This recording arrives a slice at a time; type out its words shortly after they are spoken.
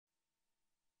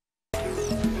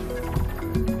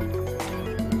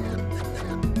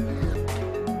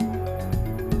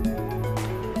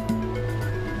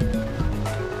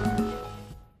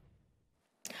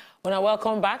When I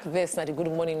welcome back, this is the Good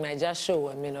Morning Naija show.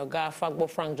 Oga Fagbo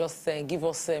Frank just give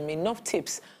us enough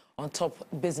tips on top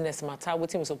business matter.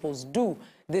 What we supposed to do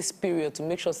this period to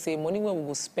make sure say money when we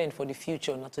will spend for the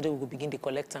future. Now today we will begin to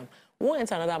collect them. We won't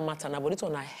enter another matter now, but it's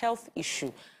on a health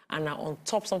issue and on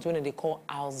top something they call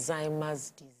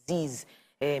Alzheimer's disease.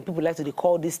 People like to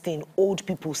call this thing old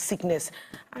people sickness,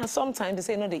 and sometimes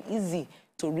they say no, they're easy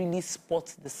to really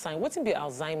spot the sign. What's be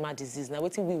Alzheimer's disease? Now,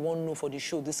 what we want to know for the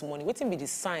show this morning? What be the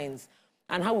signs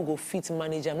and how we go fit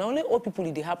manage them? Now, only old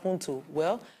people they happen to.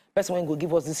 Well, person when go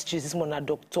give us this cheese this morning,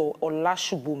 Dr.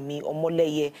 Olashubomi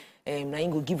Omoleye. Now he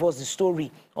go give us the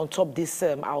story on top this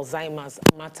Alzheimer's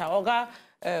matter. Oga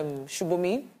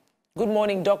Shubomi, good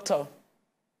morning, doctor.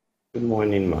 Good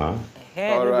morning, ma.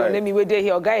 All right. Let me wait there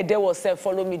here. Guy there was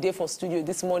follow me there for studio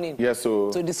this morning. Yes, so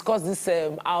to discuss this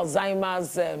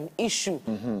Alzheimer's issue.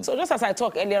 So just as I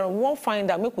talked earlier, we won't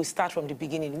find out. Make we start from the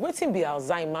beginning. What's in be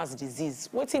Alzheimer's disease?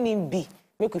 What's in be?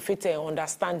 Make we fit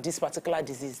understand this particular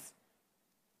disease.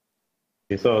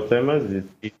 Okay, so Alzheimer's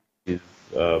disease is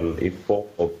a form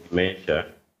of dementia.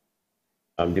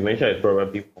 Dementia is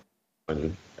probably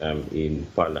common in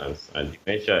parlance, and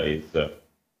dementia is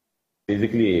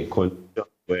basically a condition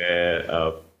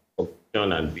where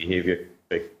cognition and behavior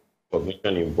affect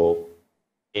cognition involved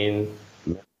in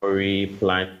memory,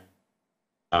 planning,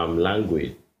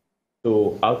 language.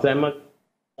 So Alzheimer's is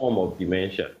a form of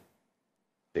dementia,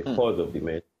 the cause of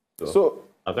dementia. So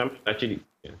Alzheimer's actually.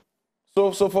 Yeah.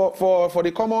 So for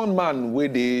the common man where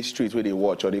they street where they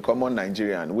watch, or the common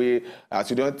Nigerian where as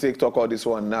you don't talk all this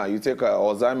one now, you take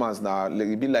Alzheimer's now,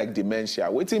 it be like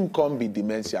dementia. Waiting can be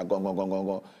dementia,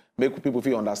 go. Make people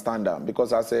feel understand them,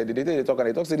 because I said they talk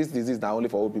say this disease now only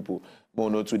for old people. More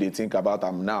no too they think about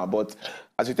them now. But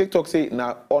as you talk say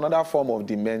now another form of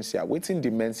dementia. Waiting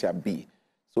dementia be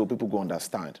so people go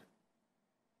understand.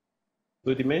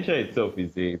 So dementia itself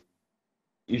is a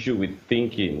issue with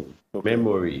thinking,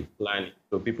 memory, planning.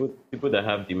 So people that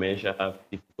have dementia have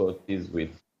difficulties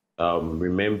with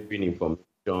remembering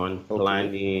information,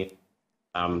 planning,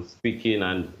 speaking,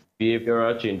 and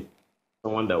behavioral change.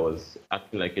 Someone that was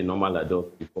acting like a normal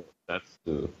adult before starts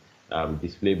to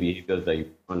display behaviors that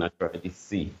you don't naturally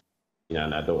see in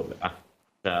an adult. A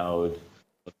child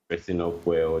not dressing up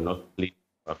well, not playing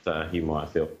after him or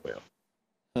herself well.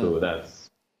 So that's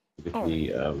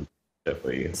basically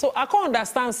for you. So I can't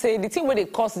understand, say, the thing where they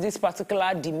cause this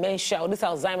particular dementia or this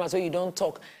Alzheimer's where you don't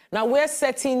talk. Now, where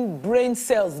certain brain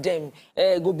cells them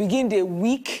go begin they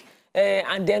weak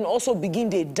and then also begin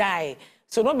they die.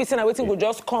 So not be saying everything will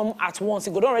just come at once.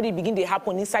 It could already begin to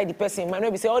happen inside the person. It might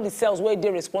not be say all the cells where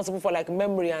they're responsible for like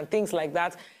memory and things like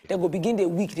that, they go begin they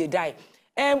weak, they die.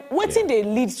 Waiting they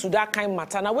lead to that kind of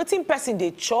matter. Now waiting person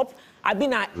they chop. I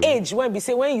been at age when we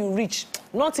say when you reach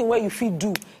nothing where you feel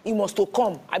do, it must to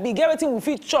come. I be get everything we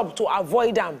feel chop to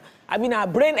avoid them. I mean our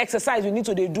brain exercise we need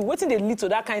to they do. Waiting they lead to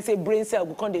that kind of say brain cell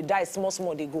because they die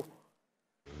small they go.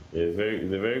 Yeah,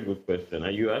 it's a very good question.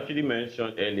 And you actually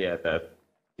mentioned earlier that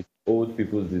old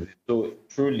people's disease. So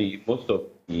truly, most of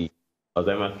the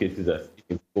Alzheimer's cases are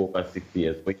still over 60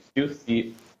 years, but you still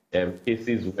see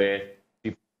cases where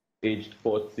people aged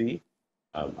 40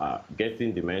 are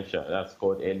getting dementia. That's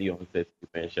called early onset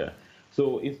dementia.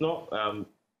 So it's not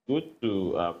good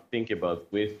to think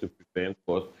about ways to prevent,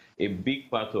 but a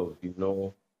big part of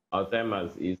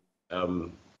Alzheimer's is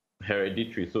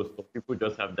hereditary. So some people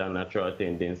just have that natural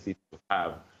tendency to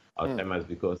have Alzheimer's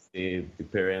because the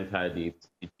parent had it,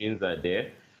 the genes are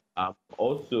there.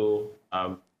 Also,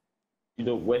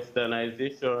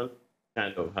 westernization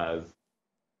kind of has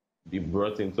been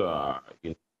brought into our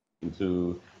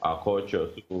culture.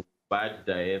 So bad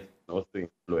diet also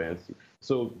influence.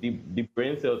 So the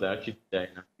brain cells are actually dying.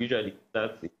 Usually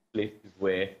that's in places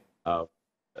where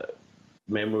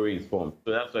memory is formed.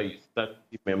 So that's why you start to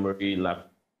see memory lapse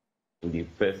in the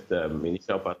first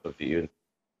initial part of the illness.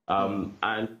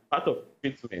 And part of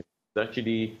treatment is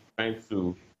actually trying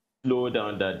to slow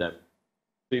down that damage.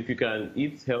 So if you can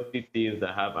eat healthy things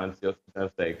that have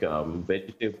antioxidants like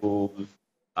vegetables,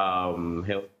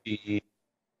 healthy,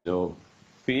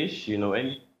 fish,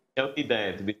 any healthy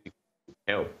diet basically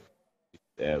help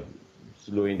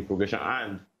slowing the progression.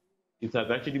 And it has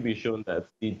actually been shown that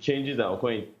the changes that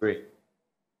occur in the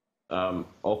brain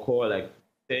occur like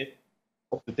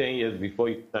up to 10 years before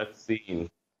you start seeing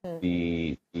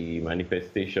the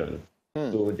manifestation.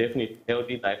 So definitely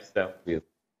healthy lifestyle will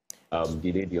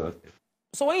delay the onset.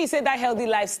 So when you say that healthy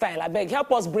lifestyle, I beg,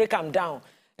 help us break them down.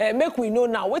 Make we know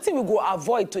now, what thing we go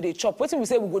avoid to the chop? What thing we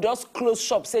say we go just close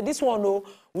shop? Say this one, no,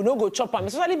 we no go chop them.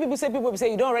 Especially people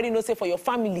say you don't already know, say for your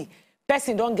family,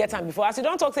 person don't get am before. As you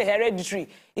don't talk say hereditary,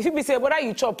 if you be say whether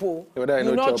you chop o, Whether you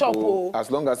no not chop chop o,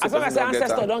 as long as the person the don't get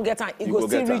ancestor am, don't get am, it you go go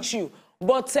still get am. reach you.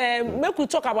 But make we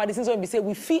talk about the things when we say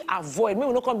we feel avoid. Maybe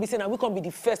we not come be saying that we can be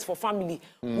the first for family.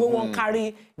 We won't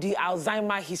carry the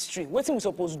Alzheimer history. What thing we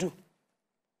supposed to do?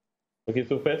 Okay,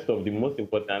 so first off, the most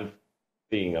important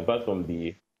thing, apart from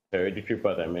the hereditary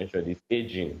part I mentioned, is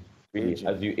aging. Really, Aging.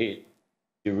 as you age,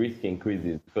 the risk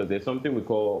increases because there's something we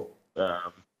call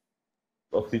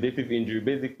oxidative injury.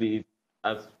 Basically,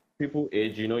 as people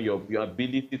age, you know, your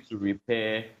ability to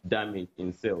repair damage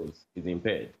in cells is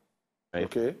impaired. Right?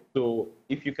 Okay. So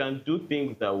if you can do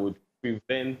things that would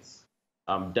prevent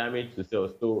damage to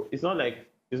cells, so it's not like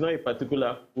it's not a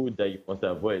particular food that you must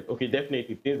avoid. Okay,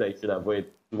 definitely things that you should avoid: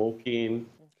 smoking,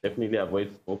 definitely avoid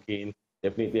smoking,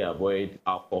 definitely avoid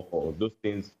alcohol. Those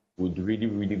things would really,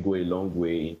 really go a long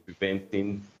way in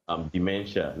preventing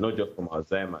dementia, not just from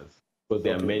Alzheimer's, because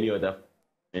there are many other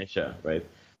dementia, right?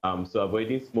 So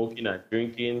avoiding smoking and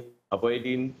drinking,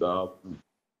 avoiding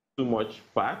too much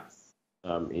fats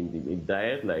in the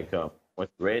diet, like much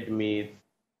red meat,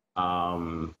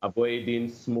 avoiding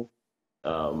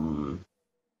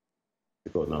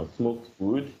because now smoked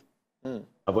food,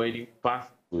 avoiding fast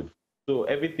food. So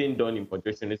everything done in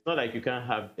moderation. It's not like you can't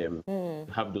have them,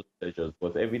 have those pleasures,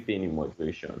 but everything in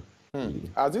moderation. Really.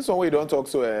 As this one way you don't talk,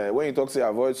 so when you talk, say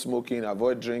avoid smoking,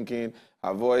 avoid drinking,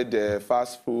 avoid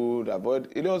fast food,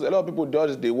 avoid, you know, a lot of people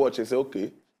dodge, they watch, they say,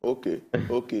 okay,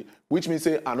 which means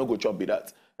say, I no go chop be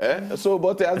that. So,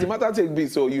 but as the matter take be,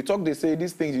 so you talk, they say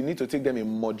these things, you need to take them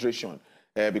in moderation.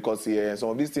 Because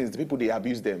some of these things, the people, they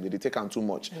abuse them, they take them too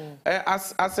much. We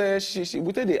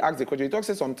take they ask the question, you talk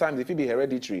say sometimes if it be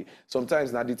hereditary,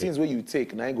 sometimes now the things where you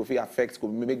take, now you go feel affect,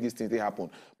 could make these things they happen.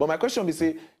 But my question be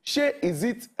say, share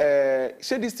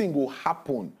this thing will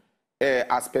happen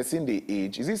as person they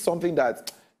age? Is it something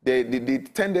that the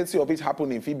tendency of it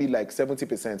happening if it be like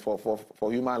 70%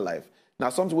 for human life?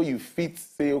 Now something where you fit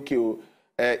say, okay,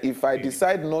 if I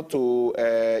decide not to,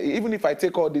 even if I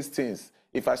take all these things,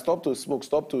 if I stop to smoke,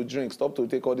 stop to drink, stop to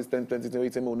take all these 10, 20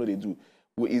 things, no, they do.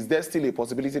 Is there still a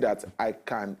possibility that I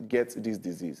can get this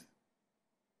disease?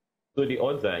 So the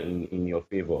odds are in your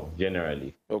favor,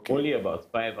 generally. Okay. Only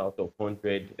about 5 out of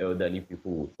 100 elderly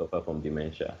people will suffer from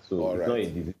dementia. So it's not a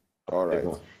disease. All right.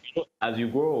 You know, as you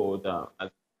grow older,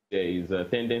 there is a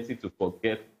tendency to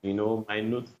forget, you know,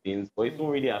 minute things, but it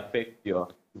won't really affect your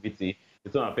activity.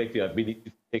 It won't affect your ability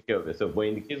to take care of yourself. But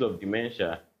in the case of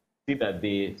dementia, see that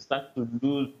they start to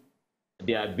lose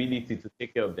their ability to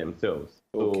take care of themselves.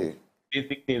 So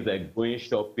basic things like going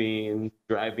shopping,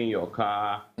 driving your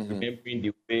car, remembering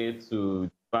the way to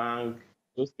the bank,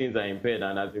 those things are impaired,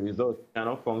 and as a result, you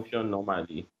cannot function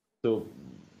normally. So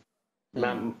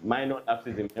minor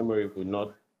lapses in memory will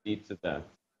not lead to that.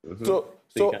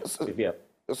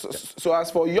 So as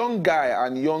for young guy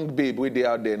and young babe where they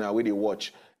out there now, where they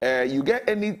watch, you get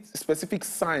any specific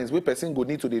signs where person go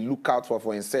need to they look out for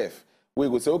himself? Where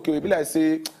you go say, okay, we be like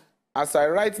say, as I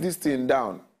write this thing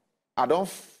down, I don't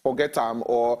forget him,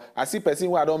 or I see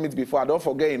person where I don't meet before, I don't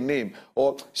forget his name,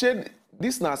 or share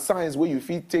this now signs where you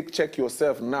feel check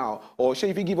yourself now, or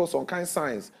share if you give us some kind of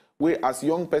signs where as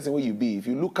young person where you be, if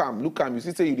you look you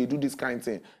see say you do this kind of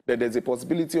thing, that there's a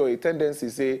possibility or a tendency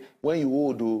say when you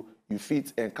old do you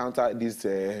fit encounter this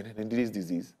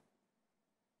disease.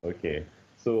 Okay.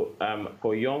 So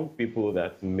for young people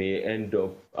that may end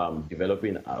up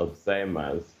developing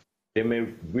Alzheimer's, there may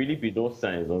really be no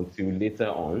signs until later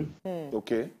on.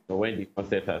 Okay. So when the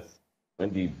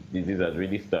disease has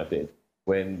really started,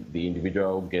 when the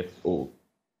individual gets old.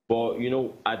 But, you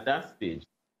know, at that stage,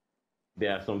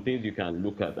 there are some things you can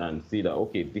look at and see that,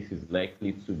 okay, this is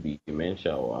likely to be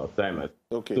dementia or Alzheimer's.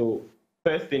 Okay. So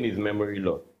first thing is memory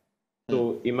loss.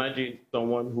 So imagine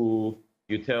someone who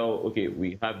you tell, okay,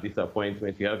 we have this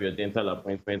appointment, you have your dental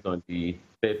appointment on the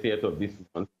 30th of this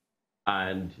month,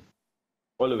 and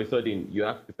all of a sudden you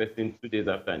ask the person 2 days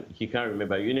after and he can't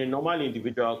remember. You know, normal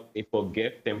individual, they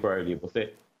forget temporarily, but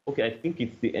say, okay, I think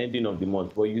it's the ending of the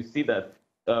month. But you see that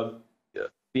the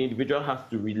individual has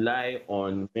to rely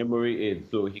on memory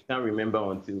aids, so he can't remember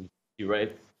until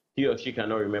he or she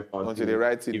cannot remember until they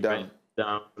write it down.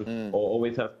 Or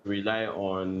always has to rely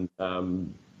on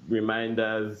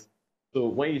reminders. So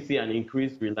when you see an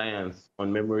increased reliance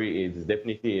on memory aids, it's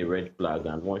definitely a red flag,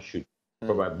 and one should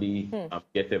probably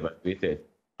get evaluated.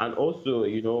 And also,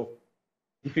 you know,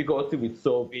 difficulty with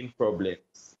solving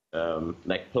problems,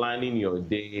 like planning your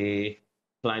day,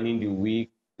 planning the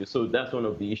week. So that's one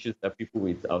of the issues that people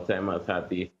with Alzheimer's have.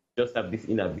 They just have this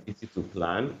inability to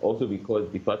plan, also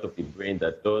because the part of the brain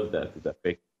that does that is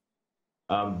affected.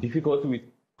 Difficulty with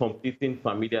completing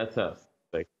familiar tasks,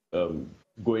 like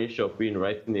going shopping,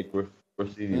 writing a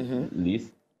grocery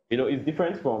list. You know, it's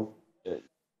different from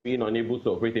being unable to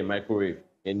operate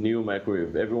a new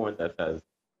microwave. Everyone that has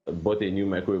bought a new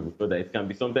microwave know that it can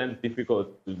be sometimes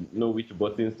difficult to know which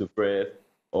buttons to press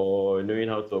or knowing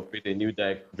how to operate a new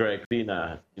dry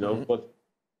cleaner, you know. But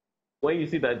when you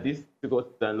see that these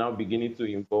difficulties are now beginning to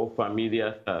involve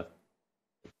familiar tasks,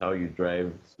 how you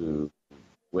drive to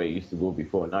where you used to go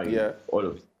before, now you all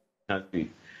of it can't do it.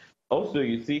 Also,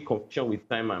 you see confusion with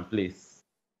time and place.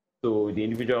 So the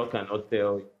individual cannot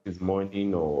tell if it's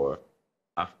morning or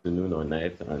afternoon or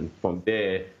night, and from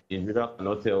there, the individual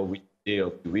cannot tell which day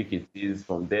of the week it is.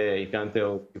 From there, he can't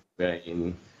tell if we're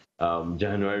in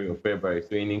January or February.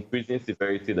 So in increasing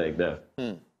severity like that.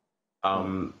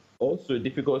 Also,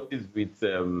 difficulties with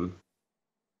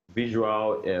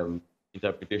visual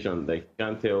interpretation, like you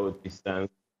can't tell distance.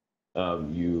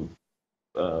 You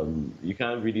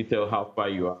can't really tell how far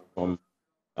you are from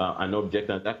an object,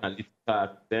 and that can lead to car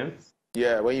accidents.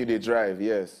 Yeah, when you drive,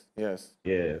 yes.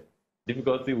 Yeah,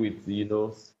 difficulty with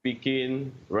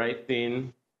speaking,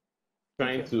 writing,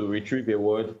 trying to retrieve a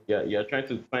word. Yeah, you're trying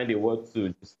to find a word to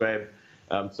describe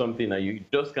something, and you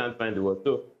just can't find the word.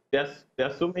 So there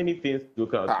are so many things to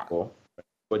look out for.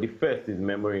 But the first is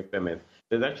memory impairment.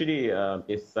 There's actually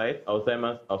a site,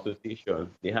 Alzheimer's Association.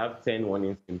 They have 10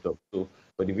 warning symptoms. So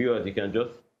for the viewers, you can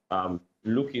just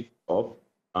look it up.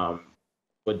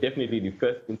 But definitely the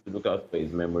first thing to look out for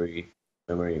is memory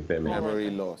impairment. Memory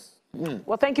loss.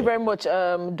 Well, thank you very much,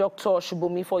 Dr.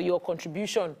 Shubomi, for your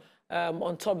contribution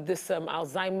on top of this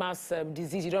Alzheimer's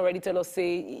disease. You don't already tell us,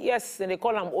 say, yes, and they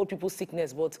call them old people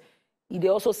sickness, but they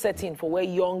also set in for where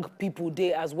young people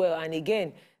day as well. And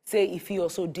again, say if you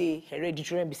also day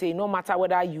hereditary, be say no matter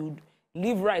whether you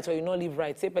live right or you not live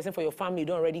right, say person for your family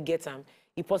don't already get them,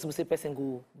 if possible say person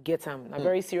go get them. A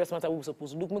very serious matter we're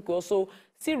supposed to look. We could also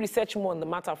see research more on the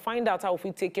matter, find out how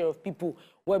we take care of people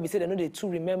where we say they know they too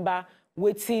remember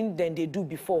waiting than they do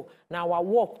before. Now our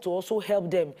work to also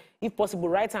help them, if possible,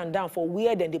 write and down for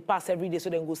where then they pass every day so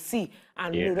they go see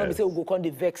and don't be say we go come the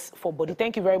vex for body.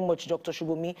 Thank you very much, Dr.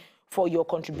 Shubomi, for your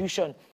contribution.